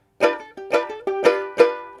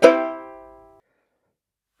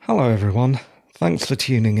Hello everyone, thanks for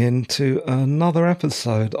tuning in to another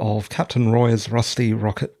episode of Captain Roy's Rusty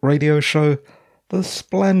Rocket Radio Show, the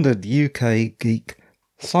splendid UK geek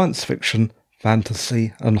science fiction,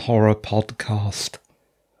 fantasy and horror podcast.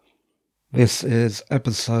 This is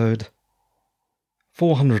episode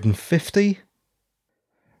 450,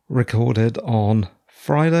 recorded on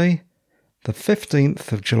Friday, the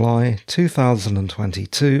 15th of July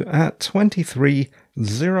 2022 at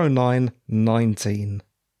 23:09:19.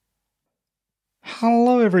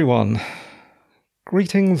 Hello everyone.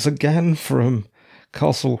 Greetings again from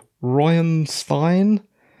Castle Royenstein,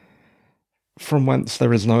 from whence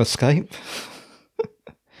there is no escape.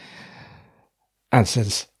 As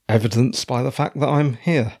is evidenced by the fact that I'm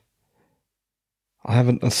here. I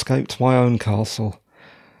haven't escaped my own castle.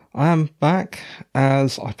 I am back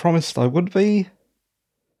as I promised I would be,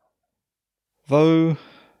 though,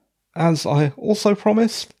 as I also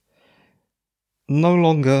promised, no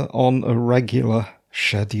longer on a regular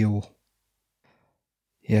schedule.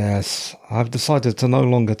 Yes, I've decided to no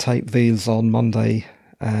longer tape these on Monday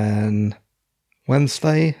and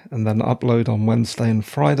Wednesday, and then upload on Wednesday and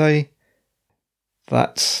Friday.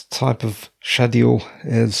 That type of schedule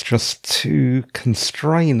is just too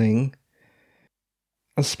constraining,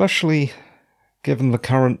 especially given the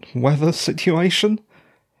current weather situation,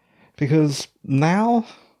 because now,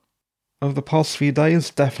 over the past few days,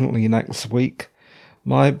 definitely next week,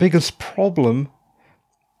 my biggest problem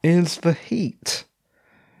is the heat.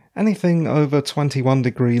 Anything over 21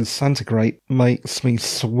 degrees centigrade makes me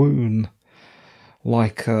swoon,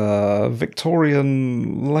 like a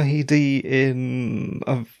Victorian lady in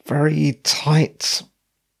a very tight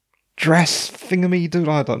dress thingamy-doo.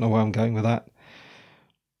 I don't know where I'm going with that.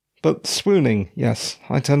 But swooning, yes,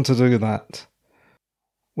 I tend to do that.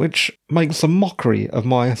 Which makes a mockery of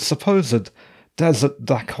my supposed desert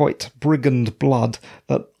dacoit brigand blood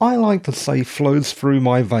that I like to say flows through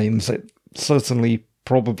my veins. It certainly,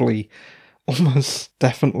 probably, almost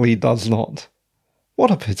definitely does not. What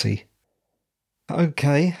a pity.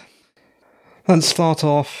 Okay, let's start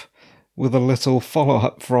off with a little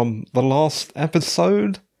follow-up from the last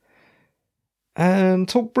episode and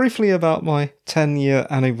talk briefly about my 10-year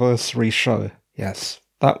anniversary show. Yes,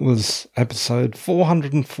 that was episode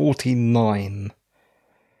 449.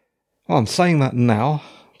 Well, I'm saying that now,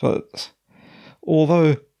 but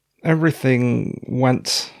although everything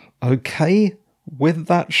went okay with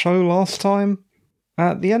that show last time,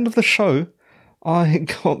 at the end of the show, I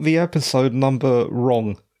got the episode number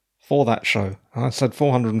wrong for that show. I said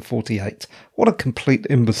 448. What a complete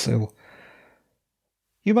imbecile.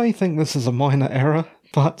 You may think this is a minor error,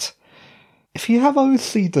 but if you have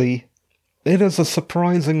OCD, it is a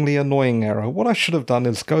surprisingly annoying error. What I should have done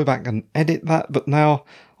is go back and edit that, but now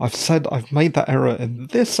I've said I've made that error in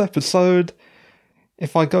this episode.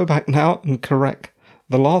 If I go back now and correct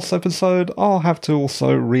the last episode, I'll have to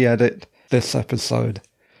also re-edit this episode.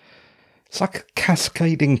 It's like a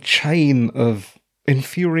cascading chain of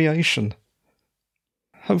infuriation.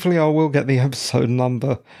 Hopefully I will get the episode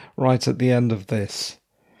number right at the end of this.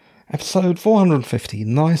 Episode 450,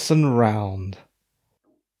 nice and round.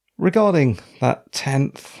 Regarding that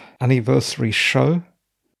 10th anniversary show,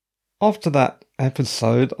 after that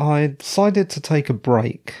episode I decided to take a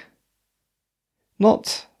break.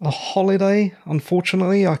 Not a holiday,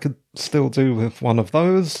 unfortunately. I could still do with one of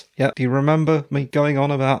those. Yet, do you remember me going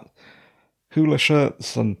on about hula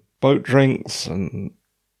shirts and boat drinks and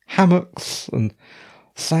hammocks and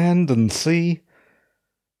sand and sea?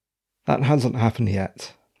 That hasn't happened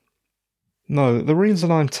yet. No, the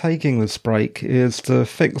reason I'm taking this break is to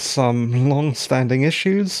fix some long-standing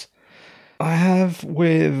issues I have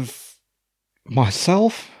with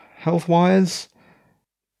myself, health-wise,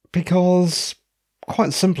 because,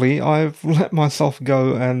 quite simply, I've let myself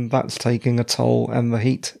go and that's taking a toll and the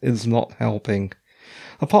heat is not helping.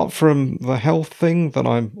 Apart from the health thing that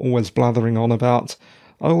I'm always blathering on about,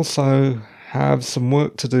 I also have some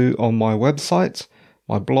work to do on my website,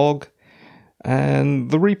 my blog,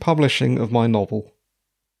 and the republishing of my novel.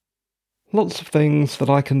 Lots of things that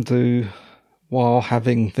I can do while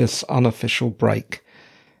having this unofficial break.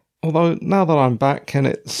 Although now that I'm back and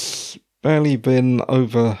it's barely been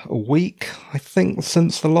over a week, I think,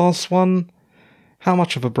 since the last one, how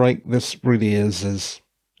much of a break this really is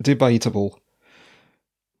debatable.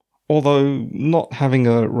 Although not having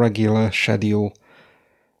a regular schedule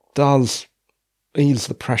does ease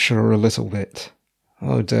the pressure a little bit.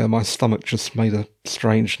 Oh dear, my stomach just made a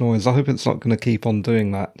strange noise. I hope it's not going to keep on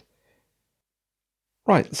doing that.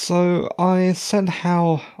 Right, so I said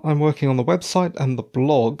how I'm working on the website and the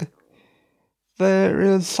blog. There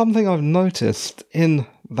is something I've noticed in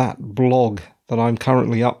that blog that I'm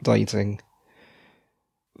currently updating.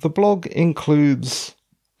 The blog includes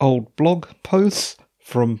old blog posts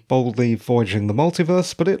from Boldly Voyaging the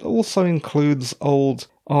Multiverse, but it also includes old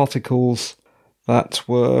articles that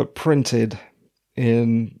were printed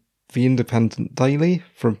in the Independent Daily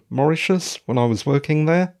from Mauritius when I was working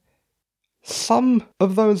there. Some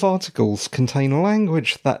of those articles contain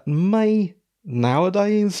language that may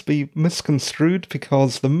nowadays be misconstrued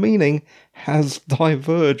because the meaning has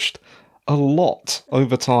diverged a lot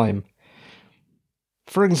over time.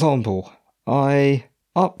 For example, I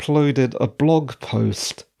uploaded a blog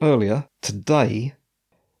post earlier today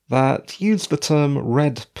that used the term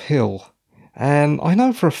red pill, and I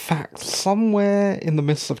know for a fact somewhere in the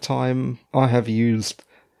midst of time I have used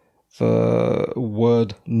the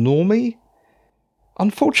word normie.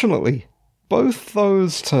 Unfortunately, both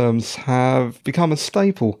those terms have become a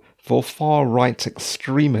staple for far-right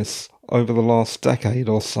extremists over the last decade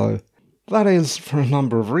or so. That is for a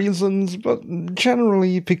number of reasons, but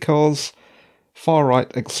generally because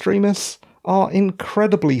far-right extremists are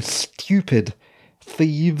incredibly stupid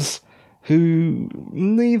thieves who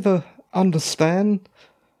neither understand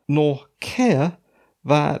nor care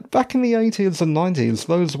that back in the 80s and 90s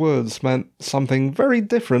those words meant something very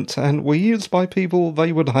different and were used by people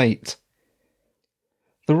they would hate.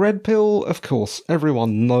 The red pill, of course,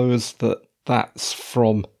 everyone knows that that's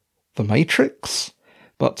from The Matrix,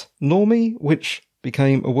 but normie, which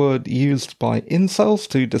became a word used by incels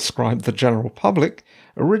to describe the general public,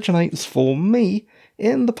 originates for me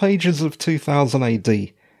in the pages of 2000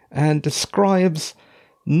 AD and describes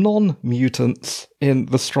non-mutants in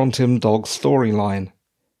the Strontium Dog storyline.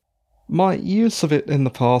 My use of it in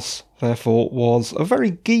the past, therefore, was a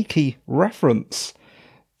very geeky reference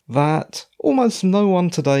that almost no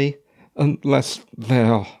one today, unless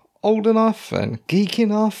they're old enough and geek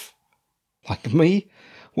enough, like me,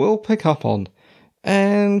 will pick up on,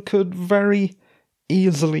 and could very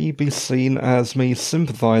easily be seen as me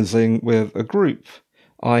sympathising with a group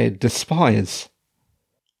I despise.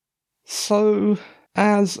 So,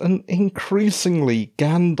 as an increasingly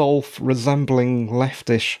Gandalf-resembling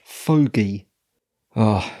leftish fogey,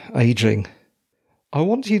 aging, I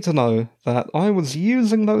want you to know that I was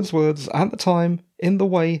using those words at the time in the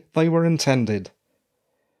way they were intended.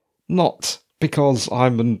 Not because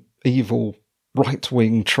I'm an evil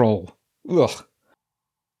right-wing troll. Ugh.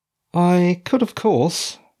 I could, of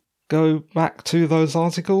course, go back to those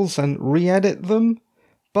articles and re-edit them,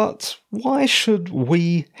 but why should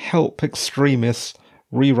we help extremists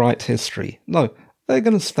rewrite history? No, they're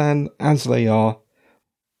going to stand as they are,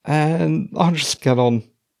 and I'll just get on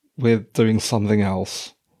with doing something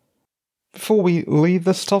else. Before we leave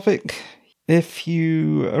this topic, if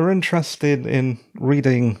you are interested in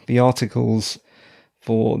reading the articles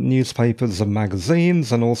for newspapers and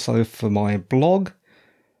magazines, and also for my blog,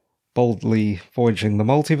 Boldly Voyaging the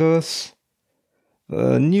Multiverse,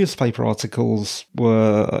 the newspaper articles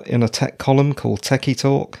were in a tech column called Techie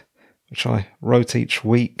Talk, which I wrote each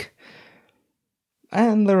week.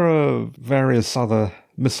 And there are various other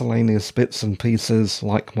miscellaneous bits and pieces,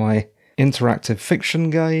 like my interactive fiction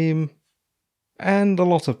game, and a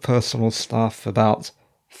lot of personal stuff about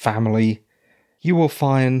family. You will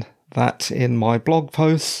find that in my blog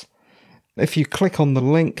posts. If you click on the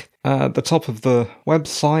link at the top of the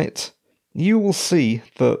website, you will see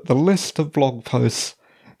that the list of blog posts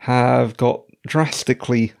have got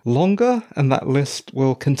drastically longer, and that list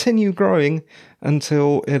will continue growing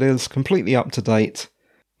until it is completely up to date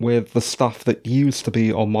with the stuff that used to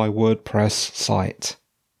be on my WordPress site.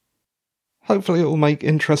 Hopefully it will make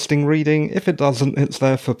interesting reading. If it doesn't, it's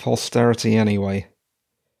there for posterity anyway.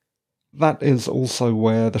 That is also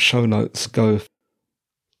where the show notes go.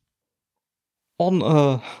 On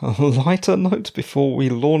a lighter note, before we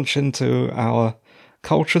launch into our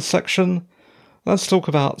culture section, let's talk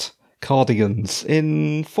about cardigans.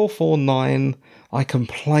 In 449, I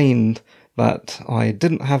complained that I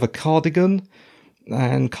didn't have a cardigan,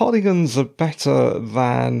 and cardigans are better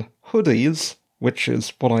than hoodies, which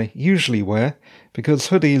is what I usually wear, because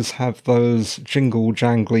hoodies have those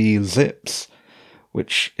jingle-jangly zips,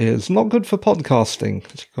 which is not good for podcasting,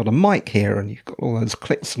 because you've got a mic here and you've got all those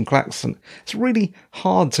clicks and clacks, and it's really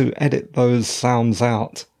hard to edit those sounds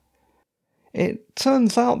out. It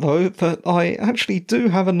turns out, though, that I actually do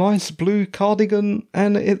have a nice blue cardigan,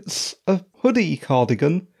 and it's a hoodie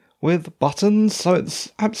cardigan with buttons, so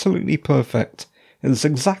it's absolutely perfect. It's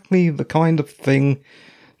exactly the kind of thing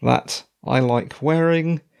that I like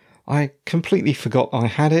wearing. I completely forgot I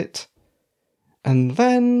had it. And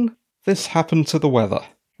then this happened to the weather,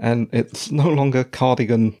 and it's no longer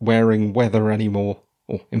cardigan wearing weather anymore,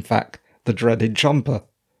 or in fact, the dreaded jumper.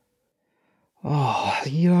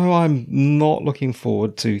 I'm not looking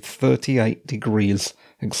forward to 38 degrees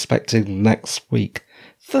expected next week.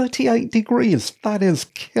 38 degrees, that is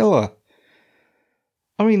killer.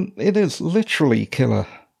 I mean, it is literally killer.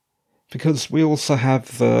 Because we also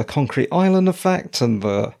have the concrete island effect and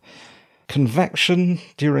the convection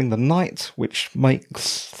during the night, which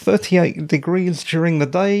makes 38 degrees during the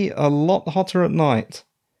day a lot hotter at night.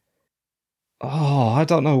 I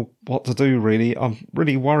don't know what to do, really. I'm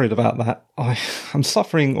really worried about that. I'm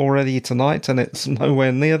suffering already tonight, and it's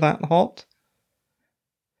nowhere near that hot.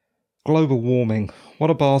 Global warming.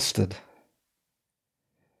 What a bastard.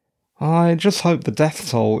 I just hope the death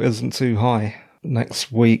toll isn't too high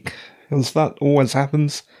next week, because that always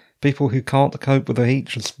happens. People who can't cope with the heat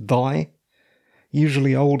just die.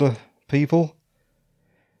 Usually older people.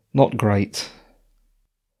 Not great.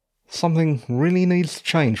 Something really needs to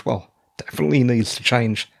change. Well, definitely needs to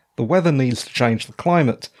change. The weather needs to change. The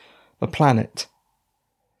climate. The planet.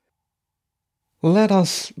 Let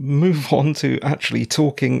us move on to actually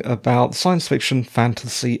talking about science fiction,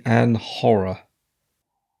 fantasy, and horror.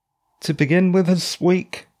 To begin with this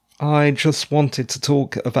week, I just wanted to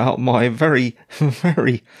talk about my very,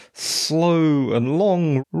 very slow and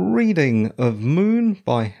long reading of Moon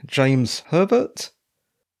by James Herbert.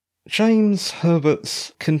 James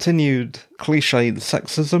Herbert's continued cliched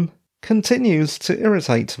sexism continues to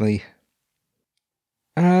irritate me.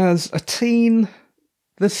 As a teen,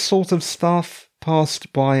 this sort of stuff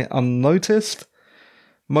passed by unnoticed,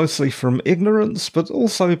 mostly from ignorance, but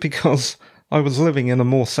also because I was living in a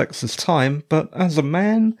more sexist time. But as a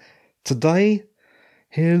man, today,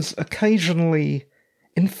 his occasionally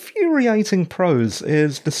infuriating prose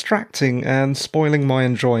is distracting and spoiling my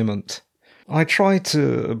enjoyment. I try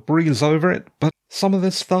to breeze over it, but some of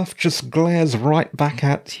this stuff just glares right back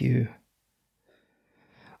at you.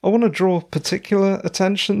 I want to draw particular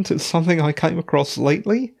attention to something I came across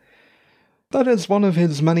lately. That is one of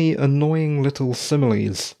his many annoying little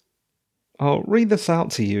similes. I'll read this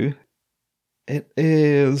out to you. It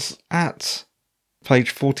is at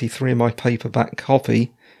page 43 of my paperback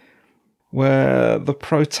copy, where the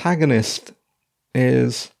protagonist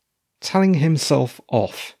is telling himself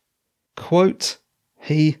off. Quote,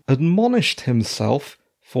 he admonished himself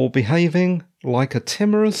for behaving like a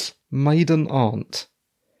timorous maiden aunt.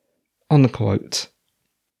 Unquote.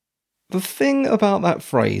 The thing about that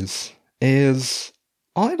phrase is,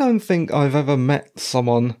 I don't think I've ever met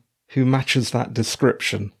someone who matches that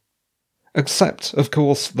description. Except, of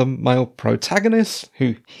course, the male protagonist,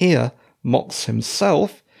 who here mocks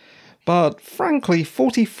himself, but frankly,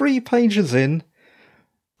 43 pages in,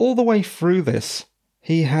 all the way through this,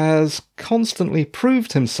 he has constantly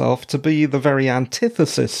proved himself to be the very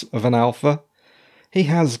antithesis of an alpha. He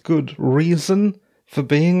has good reason for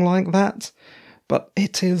being like that, but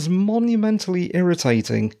it is monumentally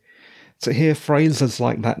irritating to hear phrases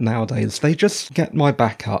like that nowadays. They just get my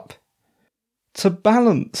back up. To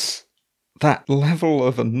balance that level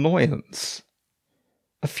of annoyance,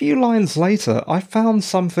 a few lines later I found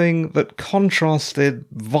something that contrasted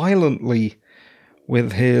violently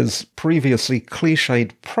with his previously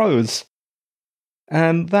cliched prose,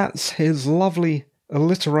 and that's his lovely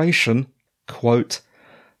alliteration, quote,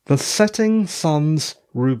 the setting sun's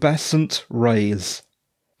rubescent rays,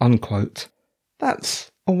 unquote.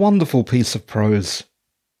 That's a wonderful piece of prose.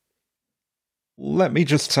 Let me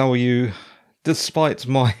just tell you, despite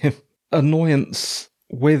my annoyance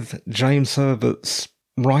with James Herbert's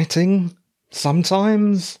writing,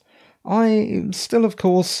 sometimes, I still, of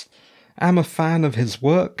course, am a fan of his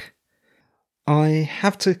work. I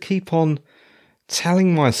have to keep on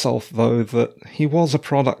telling myself, though, that he was a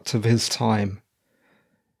product of his time.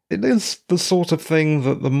 It is the sort of thing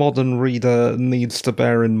that the modern reader needs to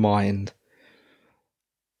bear in mind.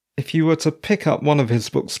 If you were to pick up one of his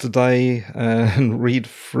books today and read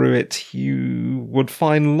through it, you would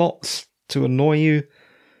find lots to annoy you.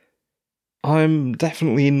 I'm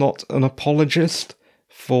definitely not an apologist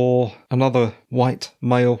for another white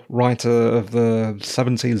male writer of the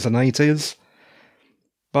 70s and 80s,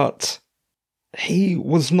 but he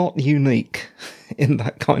was not unique in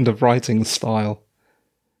that kind of writing style.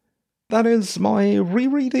 That is my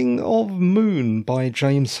rereading of Moon by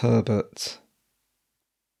James Herbert.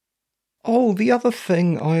 Oh, the other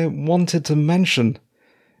thing I wanted to mention,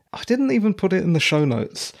 I didn't even put it in the show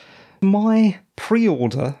notes. My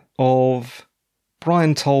pre-order of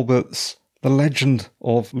Brian Talbot's The Legend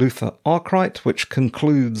of Luther Arkwright, which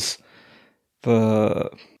concludes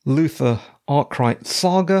the Luther Arkwright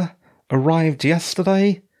saga, arrived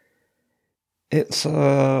yesterday. It's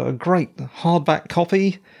a great hardback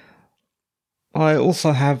copy. I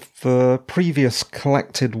also have the previous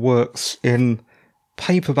collected works in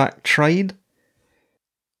paperback trade.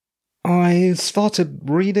 I started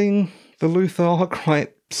reading the Luther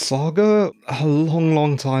Arkwright saga a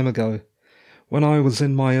long time ago, when I was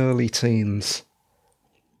in my early teens.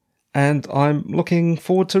 And I'm looking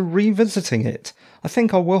forward to revisiting it. I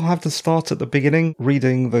think I will have to start at the beginning,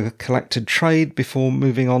 reading the collected trade before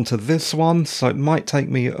moving on to this one, so it might take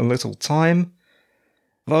me a little time.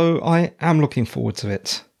 Though I am looking forward to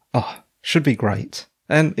it. Should be great.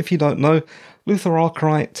 And if you don't know, Luther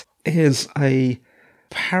Arkwright is a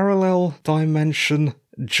parallel dimension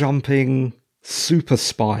jumping super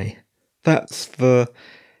spy. That's the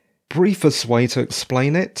briefest way to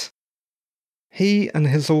explain it. He and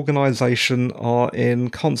his organisation are in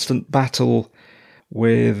constant battle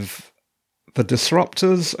with the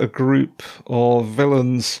Disruptors, a group of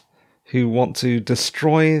villains who want to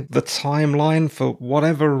destroy the timeline for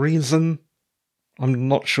whatever reason. I'm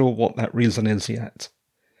not sure what that reason is yet.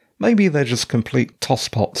 Maybe they're just complete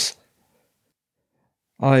tosspots.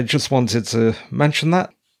 I just wanted to mention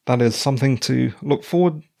that. That is something to look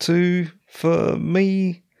forward to for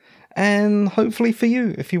me, and hopefully for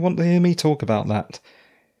you, if you want to hear me talk about that.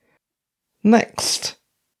 Next,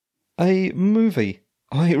 a movie.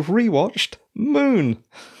 I rewatched Moon.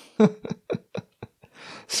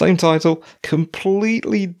 Same title,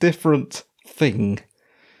 completely different thing.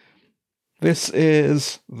 This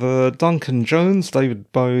is the Duncan Jones,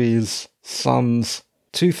 David Bowie's son's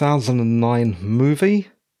 2009 movie.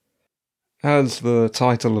 As the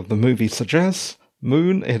title of the movie suggests,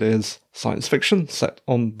 Moon, it is science fiction set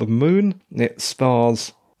on the moon. It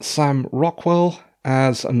stars Sam Rockwell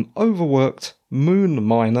as an overworked moon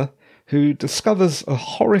miner who discovers a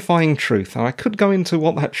horrifying truth. And I could go into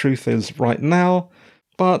what that truth is right now,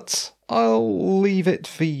 but I'll leave it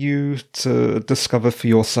for you to discover for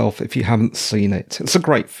yourself if you haven't seen it. It's a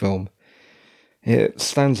great film. It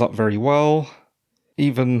stands up very well,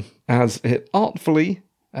 even as it artfully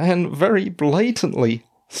and very blatantly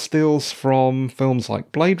steals from films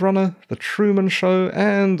like Blade Runner, The Truman Show,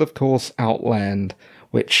 and of course Outland,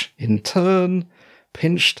 which in turn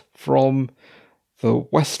pinched from the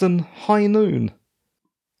Western High Noon.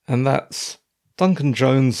 And that's Duncan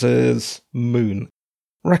Jones's Moon.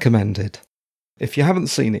 Recommended, if you haven't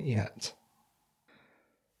seen it yet.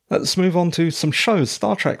 Let's move on to some shows.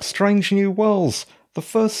 Star Trek Strange New Worlds. The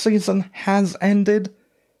first season has ended.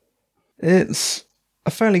 It's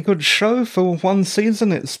a fairly good show for one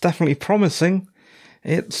season. It's definitely promising.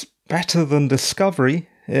 It's better than Discovery.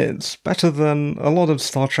 It's better than a lot of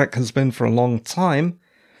Star Trek has been for a long time.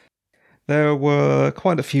 There were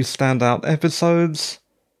quite a few standout episodes.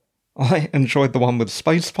 I enjoyed the one with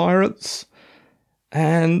space pirates.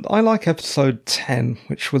 And I like episode 10,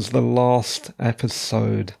 which was the last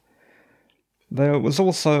episode. There was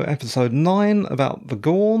also episode 9 about the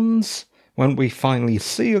Gorns, when we finally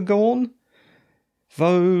see a Gorn.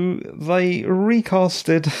 Though they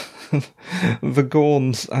recasted the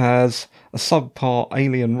Gorns as a subpar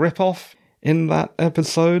alien ripoff in that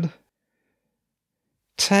episode.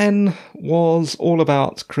 10 was all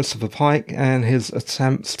about Christopher Pike and his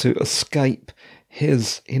attempts to escape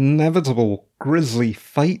his inevitable grisly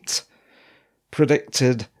fate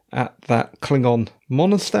predicted at that Klingon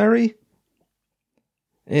monastery.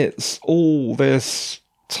 It's all this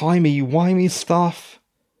timey-wimey stuff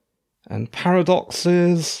and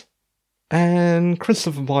paradoxes, and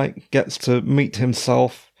Christopher Pike gets to meet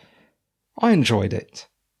himself. I enjoyed it.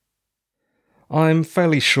 I'm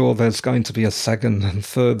fairly sure there's going to be a second and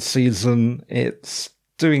third season. It's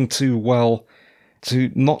doing too well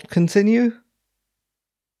to not continue.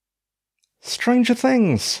 Stranger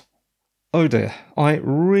Things. Oh dear, I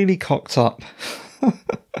really cocked up.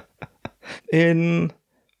 In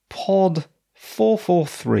pod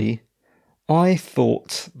 443, I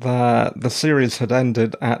thought that the series had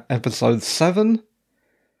ended at episode 7.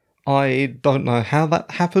 I don't know how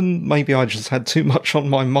that happened. Maybe I just had too much on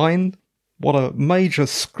my mind. What a major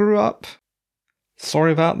screw-up.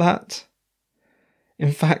 Sorry about that.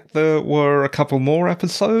 In fact, there were a couple more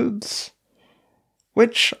episodes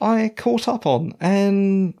which I caught up on,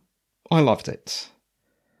 and I loved it.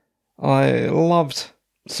 I loved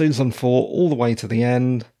season 4 all the way to the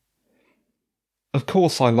end. Of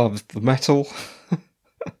course I loved the metal,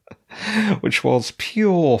 which was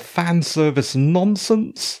pure fan service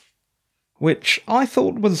nonsense, which I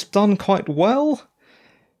thought was done quite well,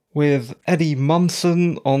 with Eddie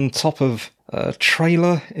Munson on top of a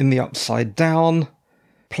trailer in the Upside Down,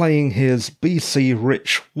 playing his BC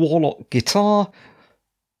Rich Warlock guitar.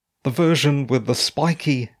 The version with the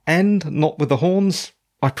spiky end, not with the horns.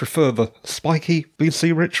 I prefer the spiky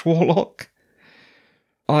BC Rich Warlock.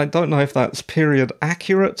 I don't know if that's period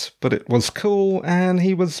accurate, but it was cool, and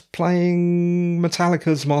he was playing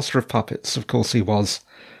Metallica's Master of Puppets. Of course he was.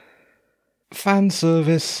 Fan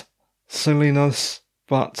service, silliness,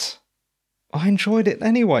 but I enjoyed it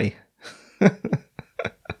anyway.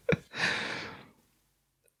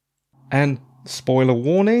 And spoiler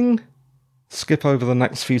warning, skip over the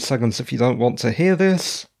next few seconds if you don't want to hear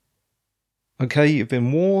this. Okay, you've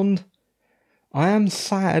been warned. I am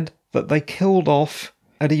sad that they killed off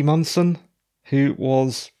Eddie Munson, who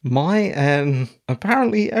was my and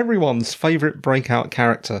apparently everyone's favourite breakout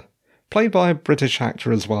character, played by a British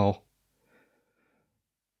actor as well.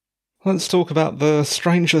 Let's talk about the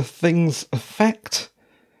Stranger Things effect,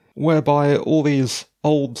 whereby all these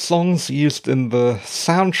old songs used in the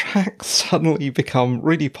soundtrack suddenly become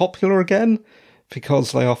really popular again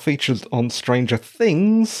because they are featured on Stranger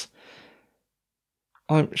Things.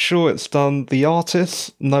 I'm sure it's done the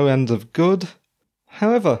artists no end of good.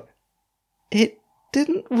 However, it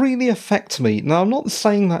didn't really affect me. Now, I'm not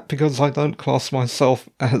saying that because I don't class myself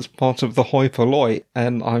as part of the hoi polloi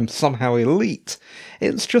and I'm somehow elite.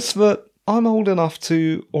 It's just that I'm old enough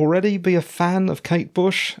to already be a fan of Kate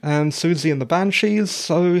Bush and Susie and the Banshees,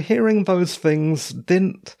 so hearing those things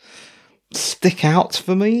didn't stick out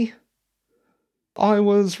for me. I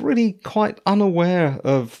was really quite unaware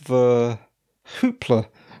of the hoopla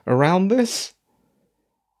around this.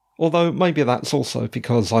 Although maybe that's also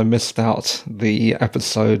because I missed out the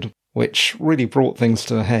episode which really brought things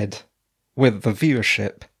to a head with the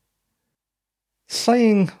viewership.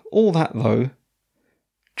 Saying all that though,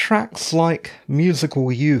 tracks like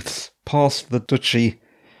Musical Youth's Past the Duchy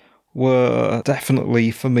were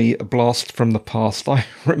definitely for me a blast from the past. I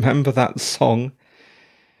remember that song.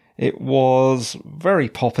 It was very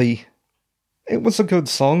poppy. It was a good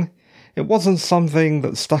song. It wasn't something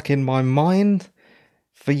that stuck in my mind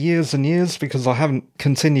for years and years because I haven't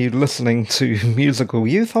continued listening to Musical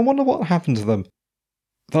Youth. I wonder what happened to them.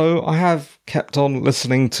 Though I have kept on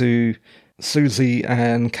listening to Susie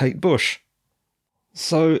and Kate Bush.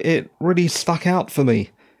 So it really stuck out for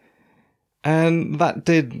me. And that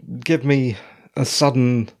did give me a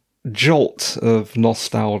sudden jolt of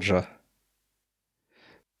nostalgia.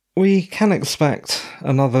 We can expect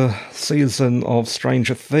another season of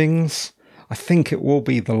Stranger Things. I think it will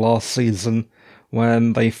be the last season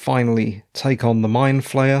when they finally take on the Mind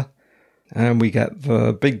Flayer and we get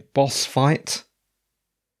the big boss fight.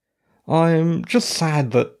 I'm just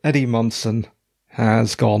sad that Eddie Munson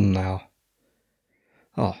has gone now.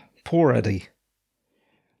 Oh, poor Eddie.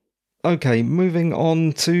 Okay, moving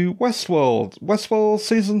on to Westworld. Westworld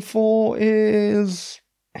Season 4 is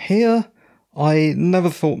here. I never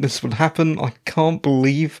thought this would happen. I can't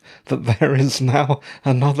believe that there is now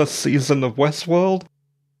another season of Westworld.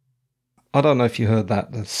 I don't know if you heard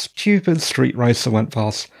that. The stupid street racer went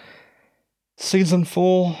past. Season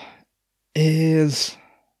 4 is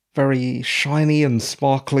very shiny and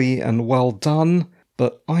sparkly and well done,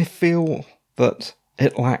 but I feel that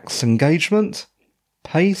it lacks engagement,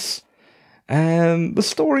 pace, and the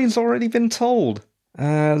story's already been told,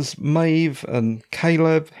 as Maeve and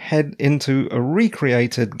Caleb head into a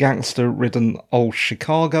recreated gangster-ridden old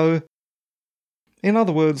Chicago. In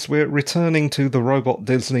other words, we're returning to the robot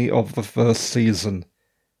Disney of the first season.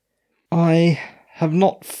 I have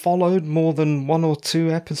not followed more than 1 or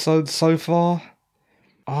 2 episodes so far.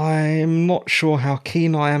 I'm not sure how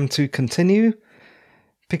keen I am to continue,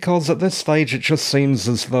 because at this stage it just seems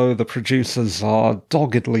as though the producers are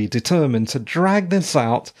doggedly determined to drag this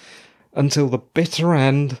out until the bitter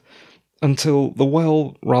end, until the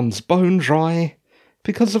well runs bone dry,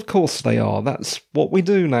 because of course they are. That's what we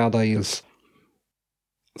do nowadays.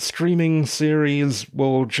 Streaming series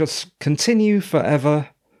will just continue forever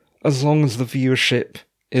as long as the viewership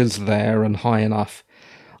is there and high enough.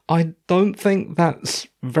 I don't think that's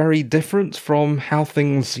very different from how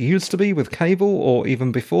things used to be with cable, or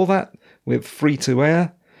even before that, with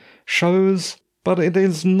free-to-air shows, but it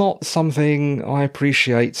is not something I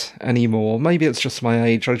appreciate anymore. Maybe it's just my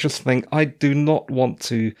age. I just think I do not want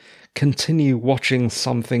to continue watching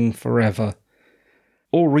something forever,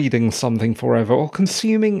 or reading something forever, or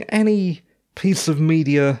consuming any piece of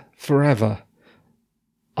media forever.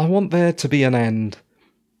 I want there to be an end,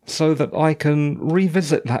 so that I can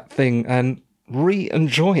revisit that thing and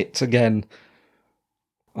re-enjoy it again.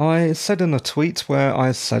 I said in a tweet where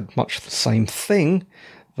I said much the same thing,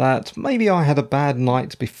 that maybe I had a bad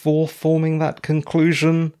night before forming that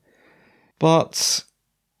conclusion, but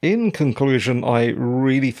in conclusion, I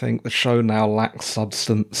really think the show now lacks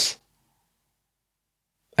substance.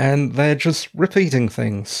 And they're just repeating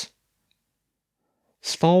things.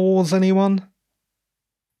 Star Wars, anyone?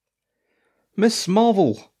 Miss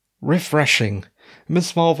Marvel. Refreshing.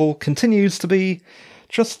 Miss Marvel continues to be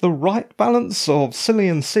just the right balance of silly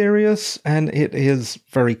and serious, and it is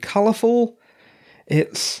very colourful.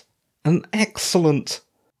 It's an excellent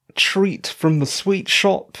treat from the sweet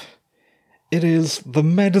shop. It is the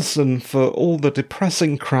medicine for all the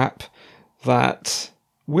depressing crap that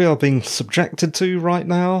we are being subjected to right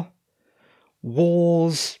now.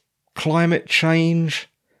 Wars, climate change.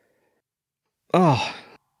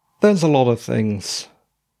 There's a lot of things.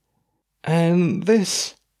 And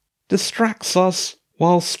this distracts us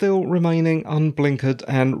while still remaining unblinkered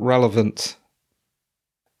and relevant.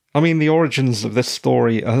 I mean, the origins of this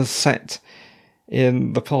story are set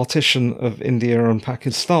in the partition of India and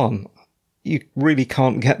Pakistan. You really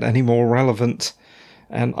can't get any more relevant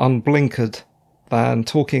and unblinkered than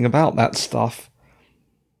talking about that stuff.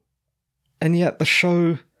 And yet the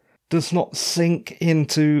show does not sink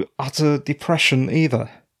into utter depression either.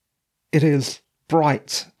 It is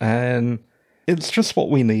bright, and it's just what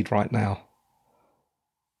we need right now.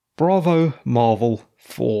 Bravo, Marvel,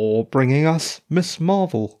 for bringing us Miss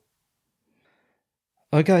Marvel.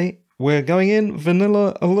 Okay, we're going in.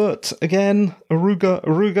 Vanilla alert again.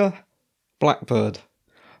 Aruga. Blackbird.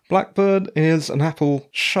 Blackbird is an Apple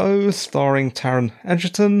show starring Taron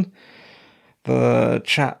Egerton, the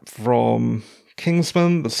chap from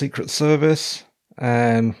Kingsman, The Secret Service,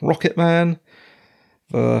 and Rocketman,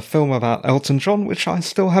 the film about Elton John, which I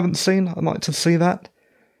still haven't seen. I'd like to see that.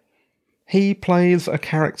 He plays a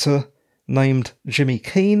character named Jimmy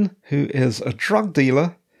Keene, who is a drug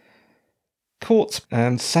dealer, caught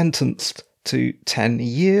and sentenced to 10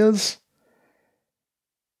 years.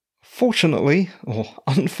 Fortunately, or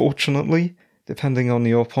unfortunately, depending on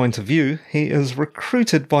your point of view, he is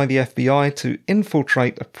recruited by the FBI to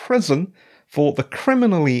infiltrate a prison for the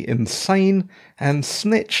criminally insane and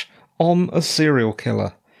snitch on a serial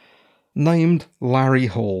killer named Larry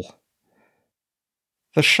Hall.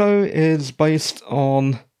 The show is based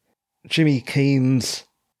on Jimmy Keene's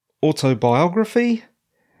autobiography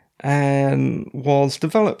and was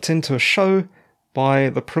developed into a show by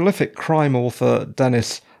the prolific crime author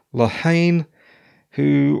Dennis Lehane,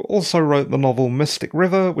 who also wrote the novel Mystic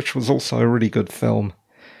River, which was also a really good film.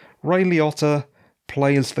 Ray Liotta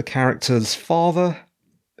plays the character's father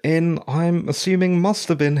in, I'm assuming, must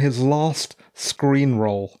have been his last screen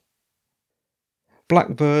role.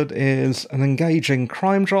 Blackbird is an engaging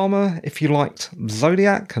crime drama. If you liked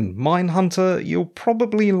Zodiac and Mindhunter, you'll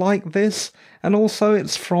probably like this, and also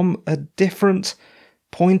it's from a different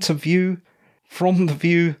point of view, from the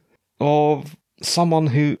view of someone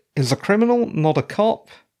who is a criminal, not a cop.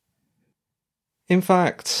 In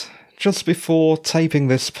fact, just before taping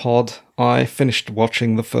this pod, I finished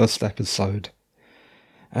watching the first episode.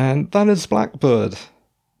 And that is Blackbird.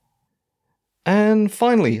 And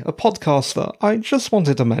finally, a podcast that I just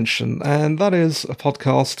wanted to mention, and that is a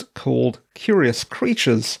podcast called Curious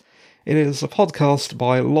Creatures. It is a podcast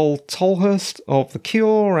by Lol Tolhurst of The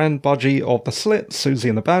Cure and Budgie of The Slit, Susie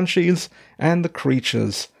and the Banshees, and The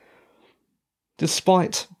Creatures.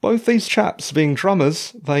 Despite both these chaps being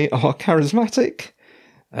drummers, they are charismatic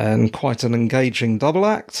and quite an engaging double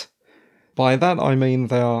act. By that I mean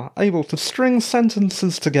they are able to string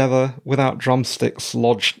sentences together without drumsticks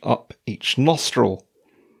lodged up each nostril.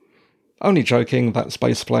 Only joking, that's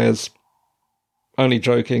bass players. Only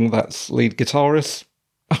joking, that's lead guitarists.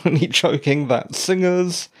 Only joking, that's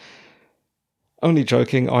singers. Only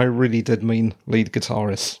joking, I really did mean lead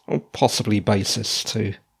guitarists, or possibly bassists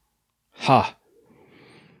too. Ha!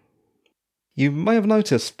 You may have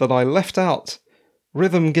noticed that I left out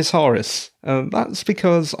rhythm guitarists, and that's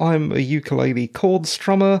because I'm a ukulele chord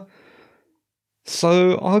strummer,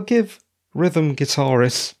 so I'll give rhythm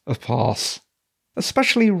guitarists a pass.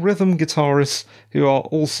 Especially rhythm guitarists who are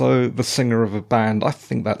also the singer of a band. I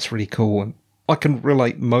think that's really cool, and I can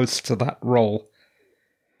relate most to that role.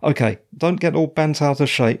 Okay, don't get all bent out of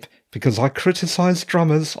shape, because I criticise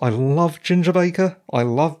drummers. I love Ginger Baker. I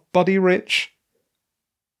love Buddy Rich.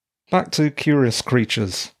 Back to Curious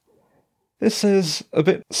Creatures. This is a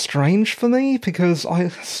bit strange for me because I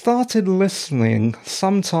started listening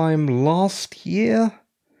sometime last year,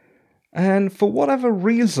 and for whatever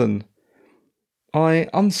reason, I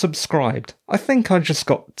unsubscribed. I think I just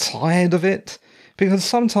got tired of it, because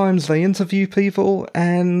sometimes they interview people,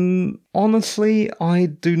 and honestly, I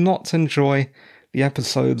do not enjoy the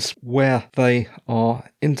episodes where they are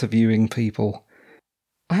interviewing people.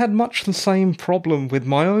 I had much the same problem with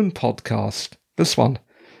my own podcast, this one.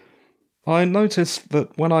 I noticed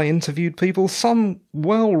that when I interviewed people, some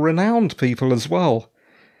well-renowned people as well,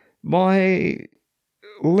 my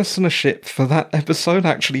listenership for that episode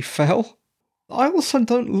actually fell. I also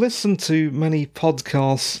don't listen to many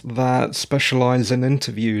podcasts that specialise in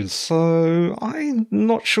interviews, so I'm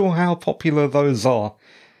not sure how popular those are.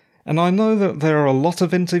 And I know that there are a lot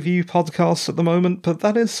of interview podcasts at the moment, but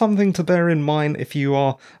that is something to bear in mind if you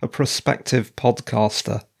are a prospective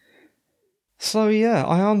podcaster. So yeah,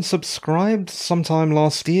 I unsubscribed sometime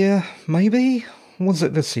last year, maybe? Was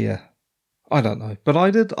it this year? I don't know, but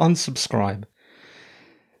I did unsubscribe.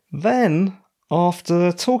 Then,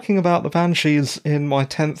 after talking about the Banshees in my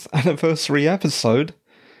 10th anniversary episode,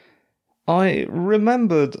 I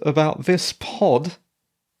remembered about this pod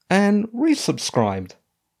and resubscribed.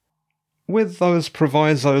 With those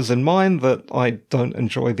provisos in mind that I don't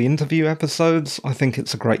enjoy the interview episodes, I think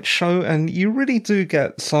it's a great show, and you really do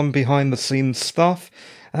get some behind-the-scenes stuff,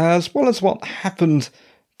 as well as what happened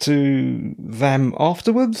to them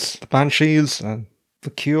afterwards, the Banshees and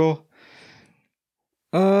The Cure.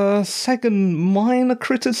 Second minor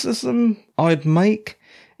criticism I'd make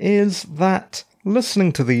is that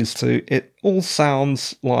listening to these two, it all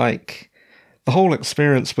sounds like the whole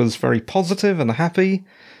experience was very positive and happy,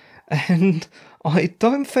 and I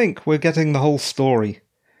don't think we're getting the whole story.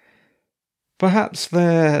 Perhaps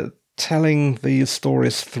they're telling these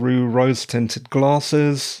stories through rose-tinted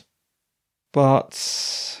glasses,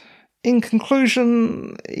 but in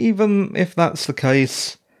conclusion, even if that's the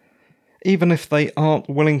case, even if they aren't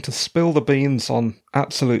willing to spill the beans on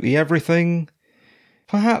absolutely everything,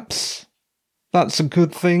 perhaps that's a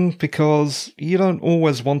good thing, because you don't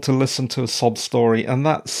always want to listen to a sob story, and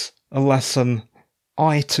that's a lesson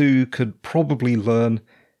I too could probably learn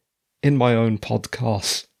in my own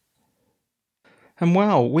podcast. And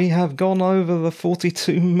wow, we have gone over the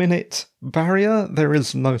 42-minute barrier. There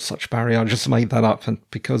is no such barrier, I just made that up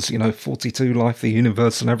because, 42, life, the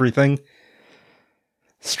universe and everything.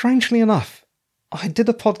 Strangely enough, I did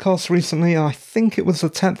a podcast recently, I think it was the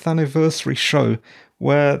 10th anniversary show,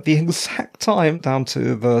 where the exact time, down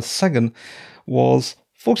to the second, was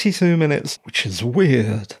 42 minutes, which is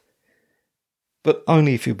weird. But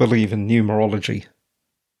only if you believe in numerology.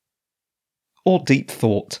 Or deep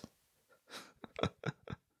thought.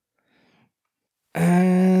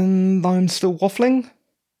 And I'm still waffling.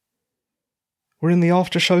 We're in the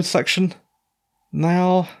after show section.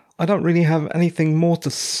 Now, I don't really have anything more to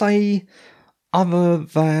say other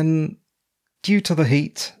than, due to the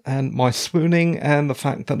heat and my swooning and the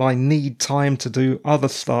fact that I need time to do other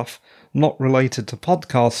stuff not related to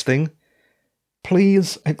podcasting,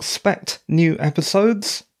 please expect new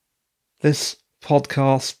episodes. This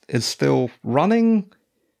podcast is still running.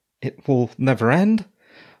 It will never end.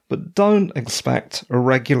 But don't expect a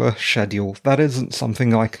regular schedule. That isn't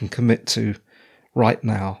something I can commit to right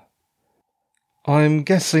now. I'm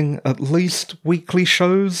guessing at least weekly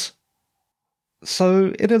shows.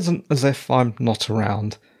 So it isn't as if I'm not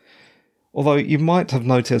around. Although you might have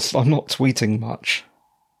noticed I'm not tweeting much.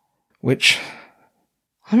 Which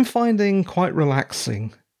I'm finding quite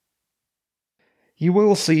relaxing. You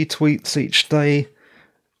will see tweets each day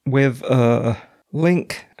with a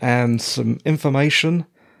link and some information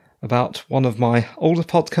about one of my older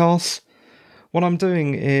podcasts. What I'm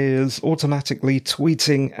doing is automatically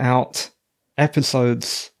tweeting out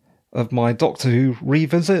episodes of my Doctor Who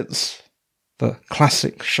revisits, the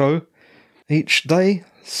classic show, each day,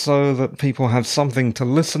 so that people have something to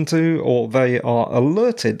listen to, or they are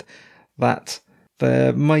alerted that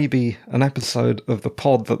there may be an episode of the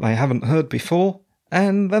pod that they haven't heard before,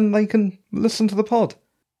 and then they can listen to the pod.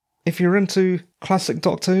 If you're into classic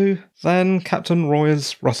Doctor Who, then Captain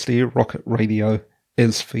Roy's Rusty Rocket Radio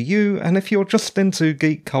is for you, and if you're just into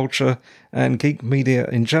geek culture and geek media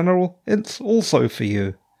in general, it's also for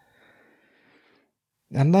you.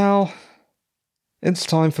 And now, it's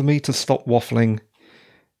time for me to stop waffling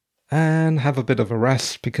and have a bit of a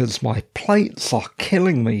rest, because my plates are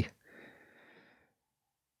killing me.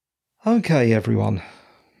 Okay, everyone.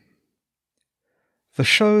 The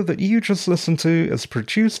show that you just listened to is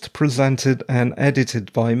produced, presented, and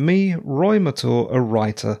edited by me, Roy Mathur, a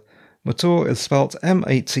writer. Mathur is spelt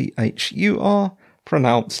M-A-T-H-U-R,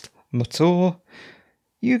 pronounced Mathur.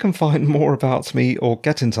 You can find more about me or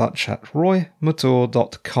get in touch at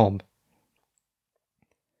roymathur.com.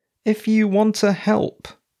 If you want to help,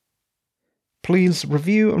 please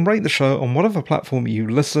review and rate the show on whatever platform you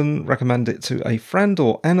listen, recommend it to a friend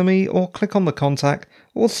or enemy, or click on the contact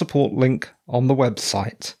or support link on the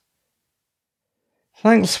website.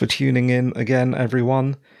 Thanks for tuning in again,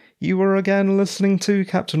 everyone. You are again listening to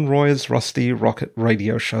Captain Roy's Rusty Rocket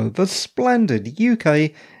Radio Show, the splendid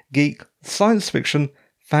UK geek, science fiction,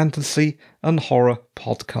 fantasy and horror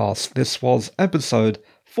podcast. This was episode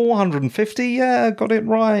 450, yeah, got it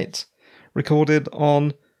right. Recorded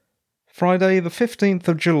on Friday the 15th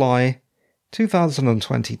of July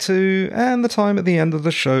 2022, and the time at the end of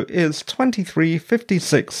the show is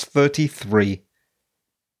 23:56:33.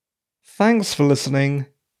 Thanks for listening,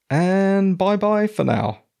 and bye-bye for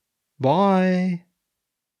now. Bye.